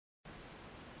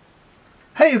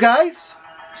Hey you guys,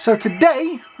 so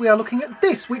today we are looking at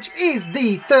this, which is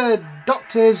the third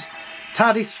Doctor's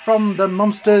TARDIS from the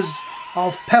Monsters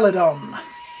of Peladon.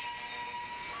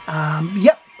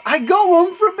 Yep, I got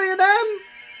one from B&M.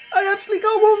 I actually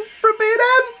got one from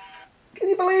B&M. Can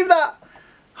you believe that?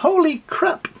 Holy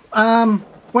crap.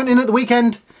 Went in at the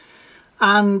weekend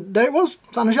and there it was,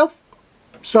 it's on the shelf.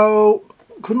 So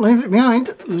couldn't leave it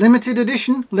behind. Limited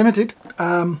edition, limited.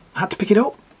 Had to pick it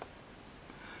up.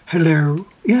 Hello,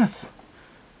 yes.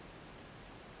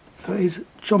 So it is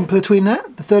John Pertwee in there,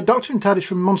 the third Doctor in TARDIS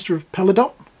from Monster of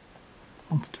Peladon.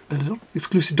 Monster of Peladon,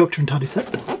 exclusive Doctor in TARDIS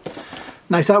set.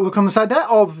 Nice artwork on the side there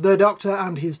of the Doctor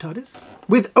and his TARDIS,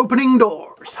 with opening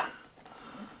doors.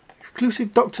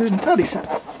 Exclusive Doctor in TARDIS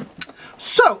set.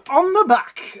 So, on the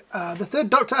back, the third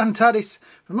Doctor and TARDIS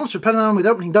from Monster of Peladon with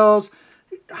opening doors.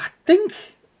 I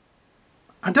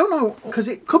don't know, because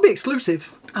it could be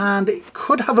exclusive, and it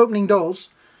could have opening doors.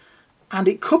 And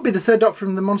it could be the third Doctor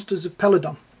from the Monsters of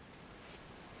Peladon.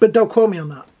 But don't quote me on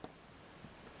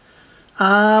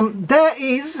that. There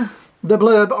is the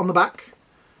blurb on the back.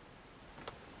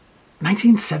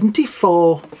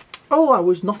 1974. Oh, I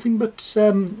was nothing but...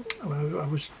 I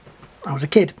was a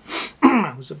kid.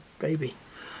 I was a baby.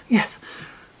 Yes.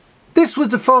 This was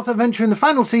the fourth adventure in the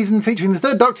final season, featuring the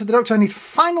third Doctor. The Doctor and his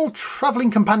final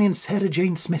travelling companion, Sarah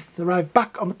Jane Smith, arrive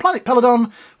back on the planet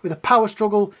Peladon with a power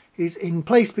struggle is in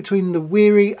place between the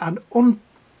weary and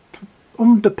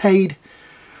underpaid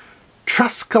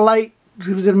Trascalite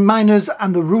miners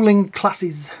and the ruling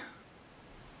classes.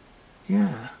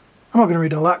 Yeah. I'm not going to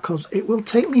read all that because it will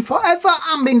take me forever.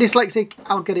 I'm being dyslexic.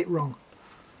 I'll get it wrong.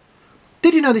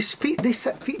 Did you know this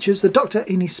set features the Doctor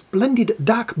in his splendid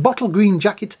dark bottle green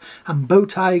jacket and bow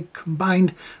tie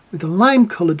combined with a lime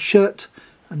coloured shirt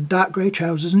and dark grey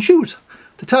trousers and shoes.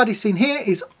 The TARDIS scene here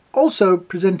is also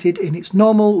presented in its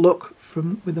normal look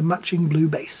with a matching blue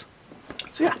base.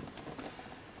 So yeah,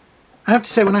 I have to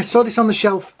say when I saw this on the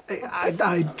shelf,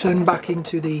 I turned back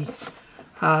into the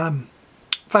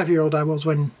 5-year-old I was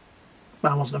when,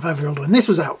 well, I wasn't a 5-year-old when this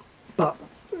was out, but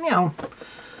you know,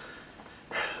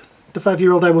 the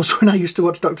 5-year-old I was when I used to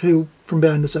watch Doctor Who from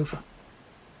behind the sofa.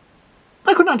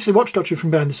 I couldn't actually watch Doctor Who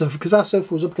from behind the sofa because our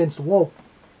sofa was up against the wall.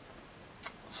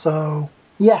 So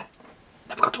yeah,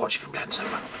 never got to watch it from behind the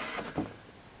sofa.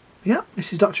 Yeah,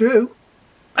 this is Doctor Who.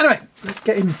 Anyway, let's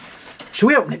get in. Shall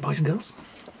we open it, boys and girls?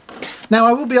 Now,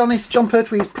 I will be honest, John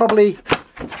Pertwee is probably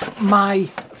my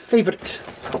favourite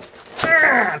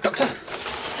Doctor.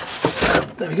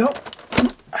 There we go.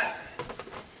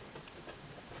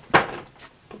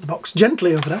 Put the box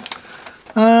gently over there.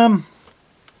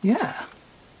 Yeah.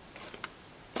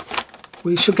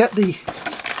 We shall get the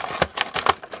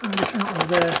TARDIS out of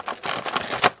there.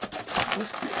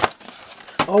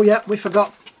 Oh yeah, we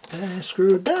forgot. They're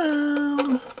screwed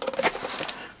down.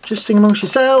 Just sing amongst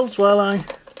yourselves while I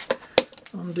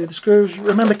undo the screws.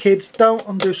 Remember kids, don't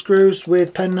undo screws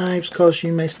with penknives because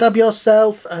you may stab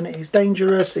yourself and it is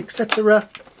dangerous, etc.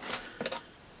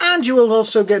 And you will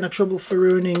also get into trouble for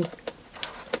ruining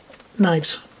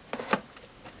knives.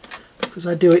 Because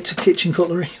I do it to kitchen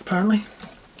cutlery, apparently.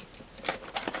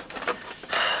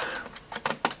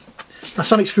 My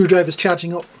sonic screwdriver's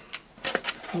charging up.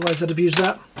 Otherwise I'd have used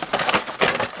that.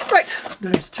 Right,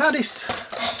 there's TARDIS.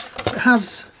 It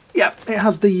has, yeah, it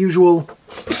has the usual,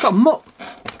 it's got a mutt.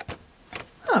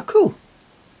 Oh, cool.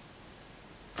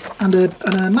 And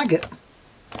a maggot.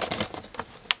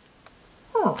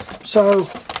 Oh, so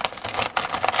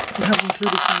we have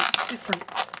included some different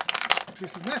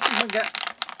interesting messages we get.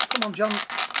 Come on, John.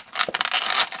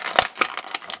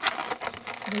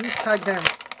 It is tied down.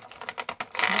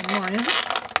 Not mine, is it?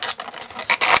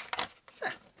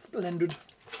 Yeah, splendid.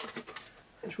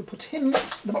 We shall put him,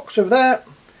 the box over there,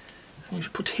 and we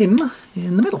shall put him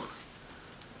in the middle.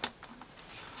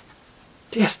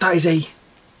 Yes, that is we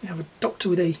have a Doctor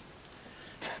with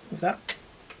that.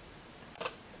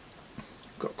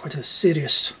 Got quite a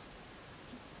serious,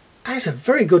 that is a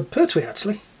very good Pertwee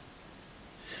actually.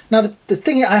 Now the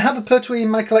thing, I have a Pertwee in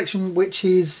my collection which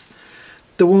is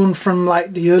the one from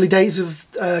like the early days of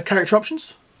character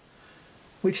options,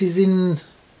 which is in,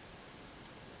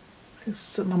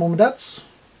 it's at my mum and dad's.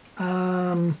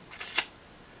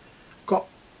 Got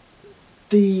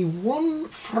the one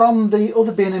from the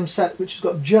other B&M set which has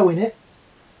got Joe in it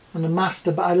and a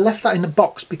master, but I left that in the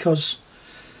box because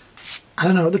I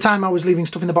don't know, at the time I was leaving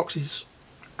stuff in the boxes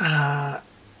and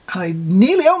I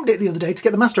nearly opened it the other day to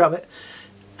get the master out of it,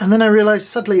 and then I realised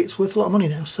sadly it's worth a lot of money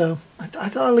now, so I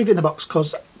thought I'll leave it in the box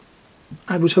because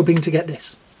I was hoping to get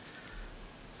this.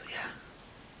 So yeah,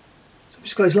 so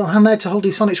he's got his little hand there to hold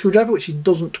his sonic screwdriver, which he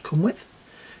doesn't come with.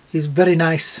 His very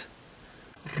nice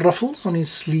ruffles on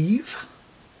his sleeve.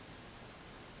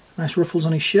 Nice ruffles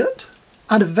on his shirt.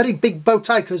 And a very big bow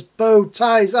tie, because bow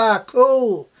ties are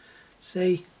cool.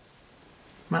 See,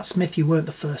 Matt Smith, you weren't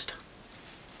the first.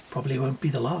 Probably won't be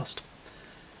the last.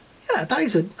 Yeah, that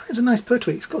is a nice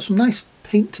pertwee. It's got some nice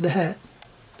paint to the hair.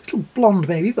 A little blonde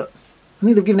maybe, but I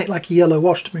think they've given it like a yellow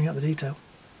wash to bring out the detail.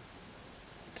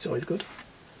 It's always good.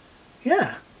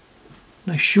 Yeah.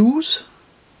 Nice shoes.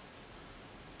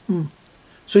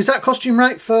 So is that costume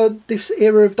right for this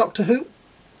era of Doctor Who?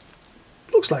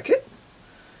 Looks like it.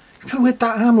 It's kind of weird,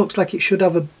 that arm looks like it should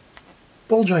have a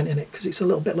ball joint in it because it's a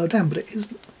little bit low down, but it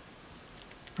isn't.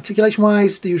 Articulation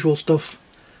wise, the usual stuff.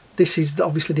 This is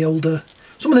obviously the older.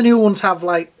 Some of the new ones have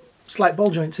like slight ball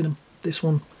joints in them. This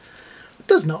one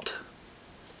does not.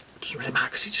 Doesn't really matter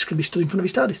because he's just going to be stood in front of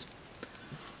his TARDIS.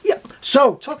 Yep.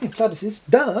 So, talking of TARDISes,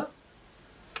 ta-da!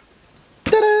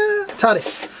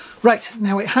 TARDIS. Right,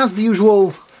 now it has the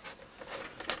usual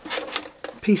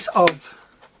piece of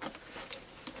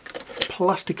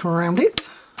plastic around it.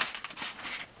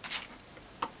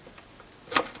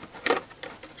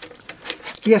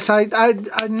 Yes, I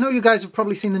know you guys have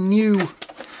probably seen the new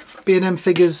B&M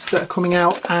figures that are coming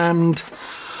out, and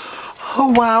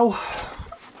oh wow.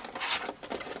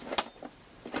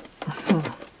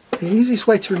 The easiest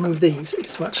way to remove these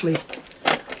is to actually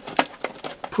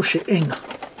push it in.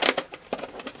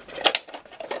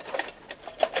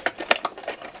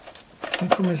 The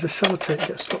problem is the sellotape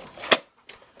gets stuck.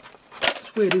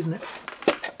 It's weird, isn't it?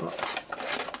 But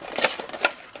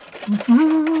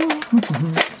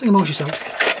sing amongst yourselves.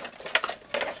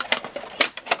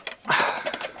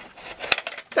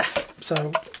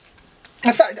 So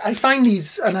I find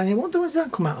these, and I think, what does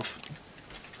that come out of?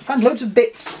 I find loads of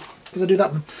bits because I do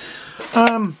that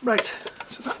one. Right,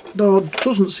 so that door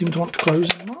doesn't seem to want to close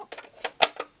anymore.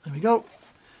 There we go.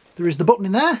 There is the button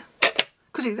in there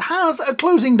because it has a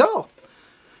closing door.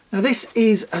 Now this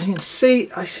is, as you can see,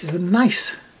 this is a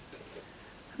nice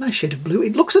shade of blue.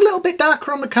 It looks a little bit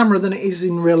darker on the camera than it is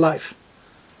in real life.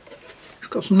 It's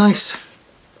got some nice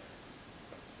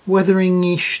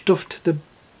weathering-ish stuff to the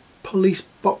police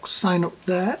box sign up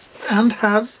there, and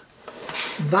has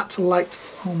that light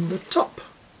on the top.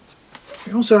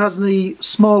 It also has the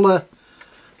smaller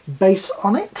base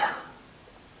on it.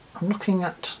 I'm looking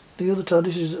at the other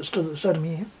TARDISes that stood at the side of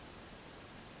me here.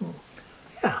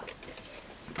 Yeah,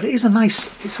 but it is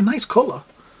it's a nice colour.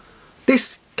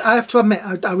 This, I have to admit,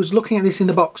 I was looking at this in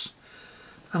the box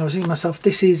and I was thinking to myself,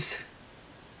 this is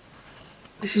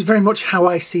very much how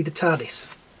I see the TARDIS.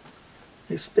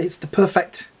 It's the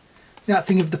perfect, you know, that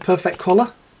thing of the perfect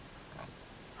colour,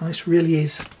 and this really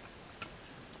is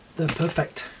the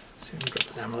perfect. See if we drop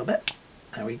it down a little bit.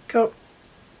 There we go.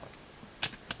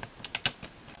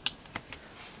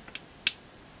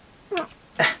 Look.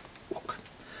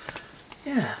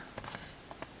 Yeah,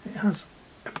 it has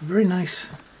a very nice.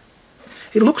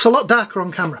 It looks a lot darker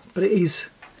on camera, but it is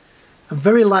a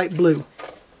very light blue.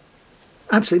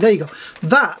 Actually, there you go.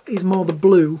 That is more the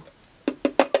blue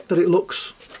that it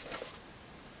looks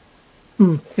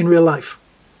in real life.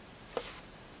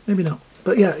 Maybe not,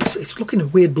 but yeah, it's looking a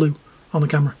weird blue on the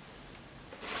camera.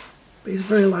 But it's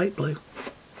very light blue.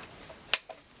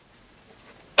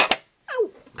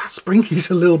 Ow, that spring is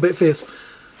a little bit fierce.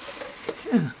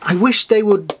 Yeah, I wish they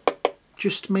would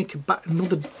just make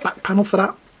another back panel for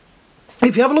that.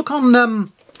 If you have a look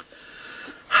on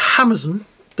Amazon,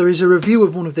 there is a review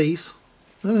of one of these.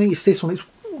 I don't think it's this one. It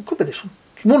could be this one.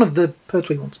 It's one of the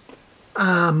Pertwee ones.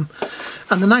 And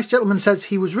the nice gentleman says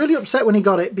he was really upset when he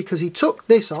got it because he took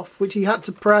this off, which he had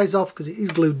to prise off because it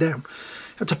is glued down.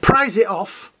 He had to prise it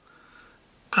off,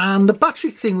 and the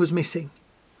battery thing was missing.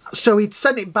 So he'd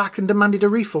sent it back and demanded a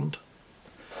refund.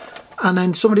 And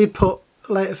then somebody had put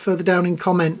later further down in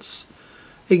comments,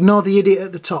 ignore the idiot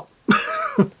at the top.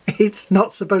 It's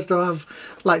not supposed to have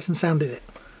lights and sound in it.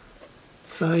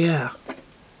 So yeah,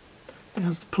 it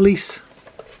has the police.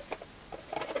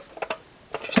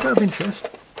 Just out of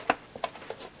interest,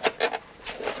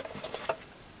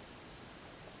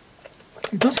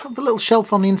 it does have the little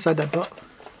shelf on the inside there, but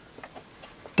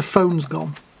the phone's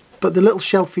gone. But the little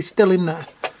shelf is still in there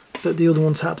that the other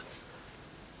ones had.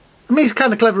 I mean, it's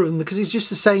kind of clever of them because it's just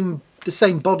the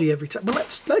same body every time. But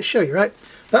let's show you, right?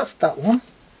 That's that one.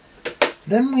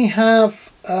 Then we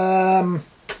have, I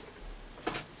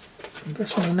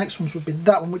guess one of the next ones would be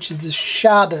that one, which is the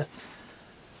Shada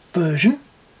version.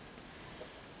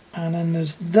 And then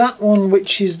there's that one,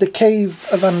 which is the Cave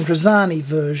of Androzani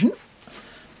version.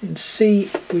 You can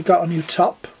see we got a new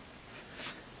top.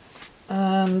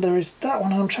 And there is that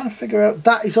one, and I'm trying to figure out,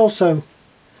 that is also,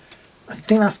 I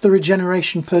think that's the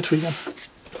Regeneration Pertwee one.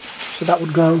 So that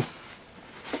would go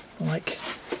like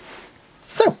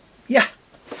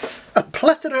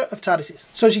of TARDISs.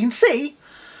 So as you can see,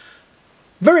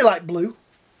 very light blue,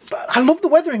 but I love the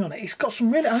weathering on it. It's got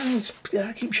some really,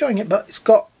 I keep showing it, but it's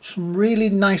got some really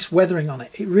nice weathering on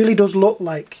it. It really does look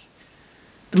like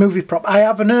the movie prop. I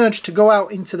have an urge to go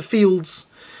out into the fields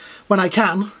when I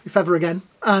can, if ever again,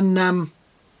 and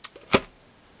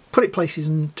put it places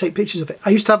and take pictures of it. I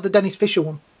used to have the Dennis Fisher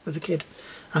one as a kid,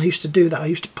 and I used to do that. I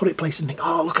used to put it places and think,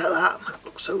 oh, look at that, and that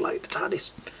looks so like the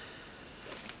TARDIS.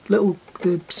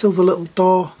 The silver little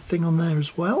door thing on there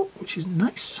as well, which is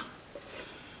nice.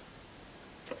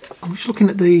 I'm just looking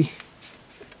at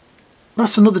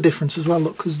that's another difference as well,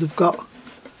 look, because they've got,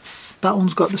 that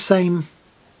one's got the same,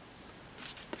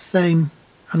 and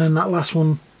then that last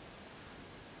one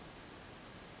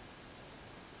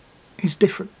is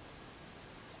different.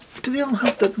 Do they all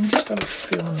have that? Let me just have a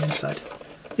feel on the inside.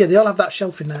 Yeah, they all have that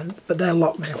shelf in there, but they're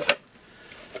locked now.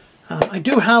 I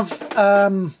do have,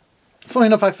 funny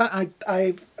enough,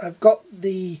 I've got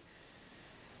the,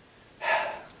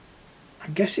 I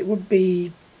guess it would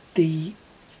be the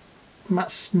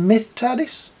Matt Smith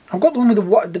TARDIS. I've got the one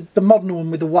with the modern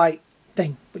one with the white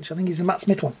thing, which I think is the Matt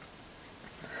Smith one,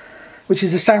 which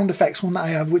is the sound effects one that I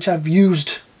have, which I've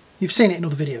used. You've seen it in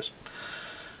other videos.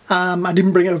 I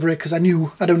didn't bring it over here because I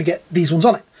knew I'd only get these ones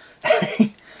on it.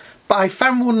 But I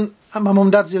found one at my mum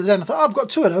and dad's the other day, and I thought, oh, I've got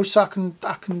two of those, so I can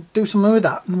do something with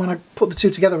that. And when I put the two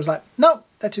together, I was like, no,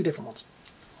 they're two different ones.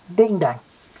 Ding dang.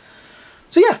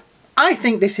 So yeah, I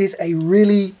think this is a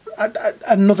really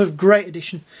another great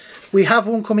addition. We have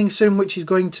one coming soon, which is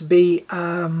going to be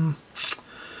the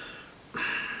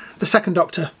second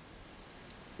Doctor,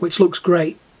 which looks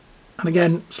great. And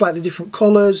again, slightly different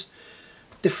colours,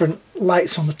 different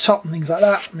lights on the top and things like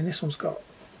that. I mean, this one's got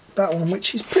that one,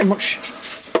 which is pretty much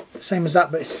the same as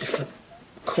that, but it's a different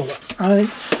colour.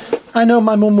 I know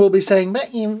my mum will be saying, but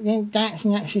that's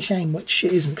actually a shame, which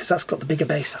it isn't, because that's got the bigger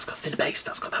base, that's got thinner base,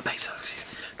 that's got that base.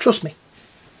 Trust me,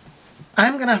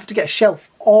 I'm going to have to get a shelf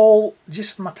all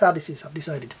just for my TARDISs, I've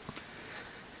decided.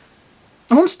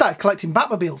 I want to start collecting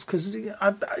Batmobiles, because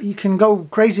you can go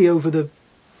crazy over the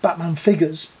Batman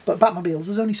figures, but Batmobiles,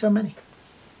 there's only so many.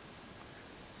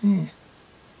 Yeah.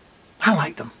 I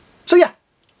like them. So yeah,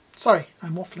 sorry,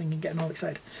 I'm waffling and getting all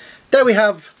excited. There we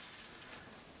have,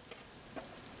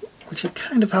 which is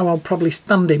kind of how I'll probably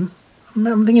stand him.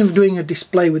 I'm thinking of doing a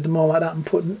display with them all like that and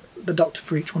putting the Doctor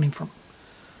for each one in front.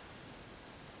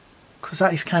 Because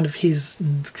that is kind of his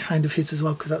and kind of his as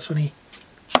well, because that's when he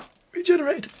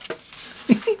regenerated.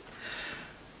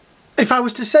 If I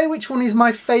was to say which one is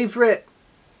my favourite,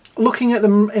 looking at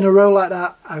them in a row like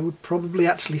that, I would probably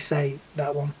actually say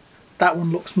that one. That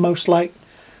one looks most like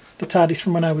the TARDIS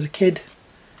from when I was a kid.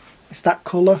 It's that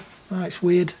colour. Oh, it's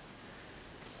weird.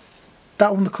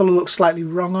 That one, the colour looks slightly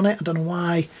wrong on it. I don't know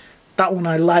why. That one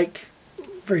I like.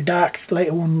 Very dark.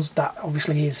 Later ones, that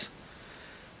obviously is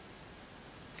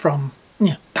from,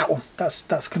 yeah, that one. That's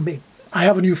going to be, I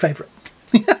have a new favourite.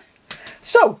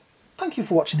 So, thank you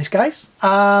for watching this, guys.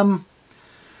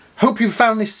 Hope you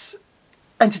found this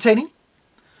entertaining.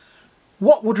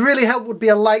 What would really help would be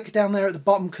a like down there at the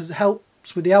bottom, because it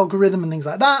helps with the algorithm and things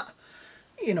like that.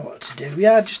 You know what to do.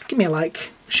 Yeah, just give me a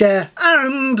like, share,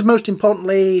 and most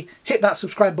importantly, hit that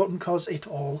subscribe button, because it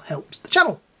all helps the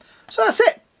channel. So that's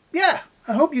it. Yeah,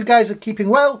 I hope you guys are keeping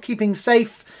well, keeping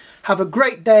safe. Have a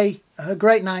great day, a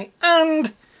great night,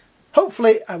 and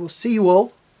hopefully I will see you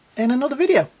all in another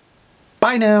video.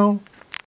 Bye now.